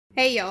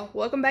Hey y'all,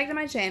 welcome back to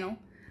my channel.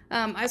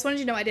 I just wanted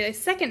you to know I did a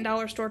second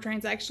dollar store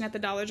transaction at the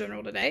Dollar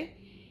General today,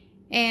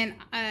 and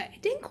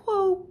it didn't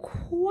go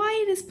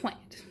quite as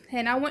planned.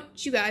 And I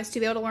want you guys to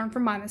be able to learn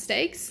from my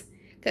mistakes,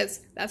 because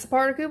that's a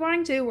part of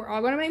couponing too. We're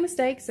all going to make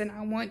mistakes, and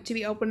I want to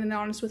be open and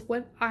honest with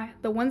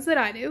the ones that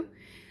I do.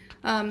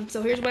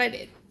 So here's what I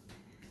did.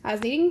 I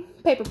was needing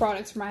paper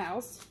products for my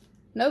house.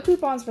 No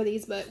coupons for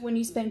these, but when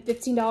you spend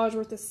 $15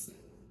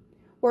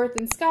 worth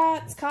in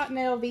Scott's,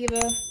 Cottonelle,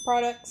 Viva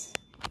products,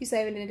 you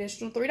save an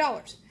additional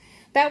 $3.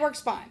 That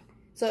works fine.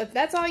 So if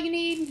that's all you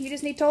need, you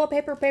just need toilet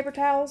paper, paper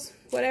towels,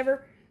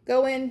 whatever,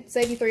 go in,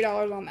 save you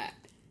 $3 on that.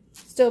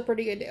 Still a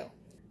pretty good deal.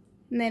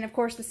 And then, of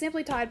course, the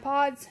Simply Tide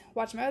Pods.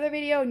 Watch my other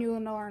video and you will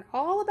learn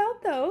all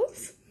about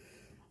those.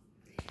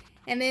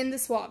 And then the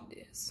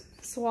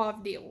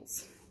Suave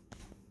deals.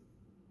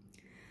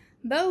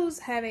 Those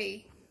have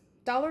a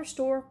dollar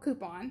store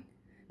coupon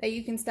that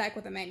you can stack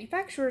with a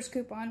manufacturer's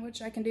coupon,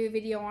 which I can do a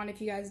video on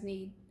if you guys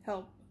need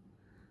help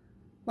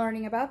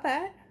learning about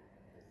that.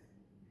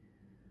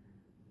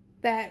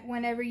 That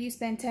whenever you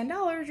spend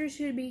 $10,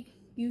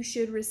 you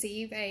should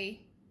receive a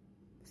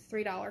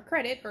 $3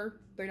 credit or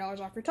 $3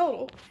 off your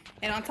total.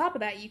 And on top of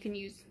that, you can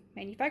use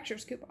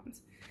manufacturer's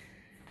coupons.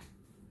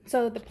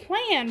 So the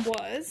plan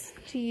was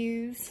to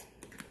use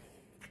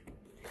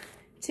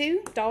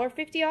two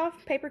 $1.50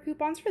 off paper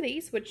coupons for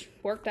these, which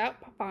worked out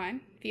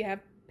fine. If you have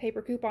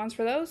paper coupons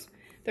for those,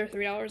 they're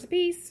 $3 a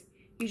piece.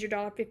 Use your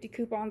 $1.50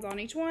 coupons on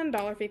each one,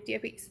 $1.50 a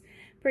piece.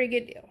 Pretty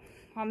good deal.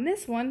 On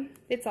this one,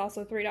 it's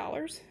also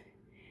 $3,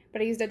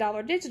 but I used a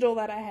dollar digital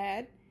that I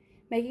had,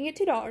 making it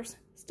 $2.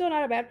 Still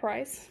not a bad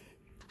price.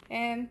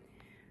 And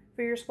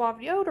for your Suave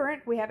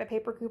deodorant, we have a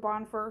paper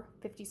coupon for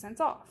 50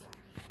 cents off.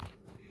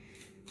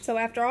 So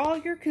after all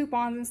your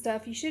coupons and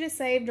stuff, you should have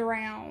saved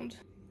around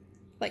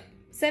like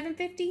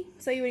 $7.50.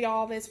 So you would get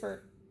all this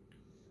for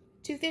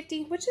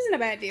 $2.50, which isn't a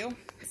bad deal,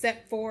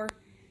 except for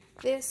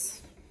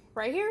this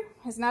right here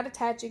is not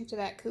attaching to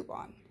that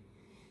coupon.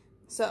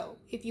 So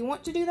if you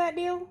want to do that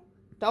deal,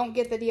 don't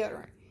get the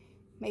deodorant.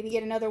 Maybe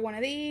get another one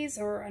of these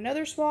or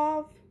another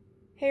Suave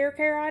hair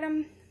care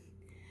item.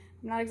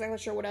 I'm not exactly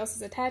sure what else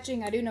is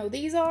attaching. I do know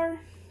these are,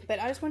 but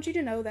I just want you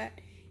to know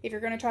that if you're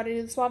going to try to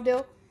do the Suave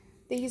deal,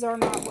 these are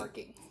not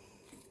working.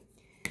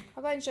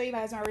 I'll go ahead and show you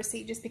guys my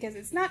receipt just because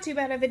it's not too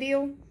bad of a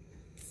deal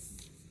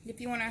if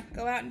you want to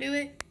go out and do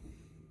it.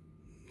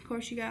 Of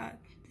course, you got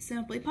the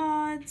Simply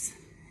Pods,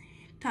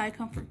 Tide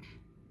Comfort,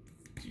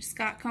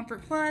 Scott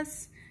Comfort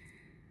Plus,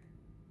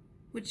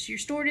 which is your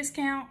store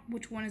discount,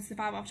 which one is the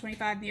 5 off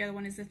 25 and the other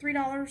one is the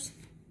 $3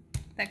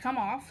 that come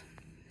off.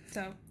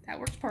 So that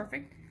works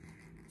perfect.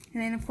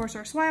 And then of course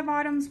our Suave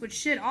items, which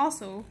should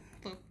also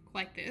look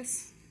like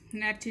this.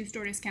 And that 2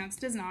 store discounts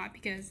does not,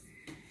 because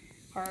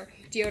our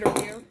deodorant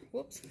here,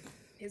 whoops,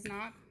 is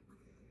not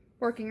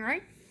working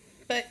right.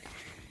 But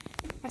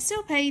I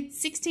still paid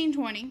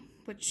 $16.20,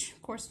 which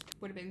of course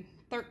would have been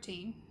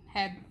 $13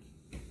 had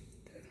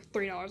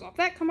 $3 off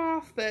that come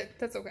off, but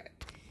that's okay.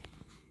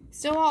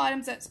 Still all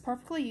items that's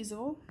perfectly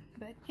usable,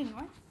 but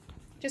anyway,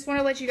 just want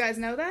to let you guys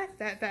know that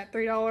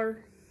 $3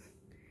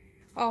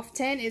 off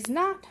 10 is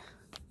not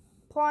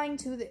applying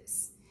to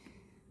this.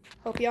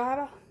 Hope y'all have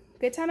a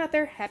good time out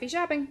there. Happy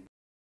shopping.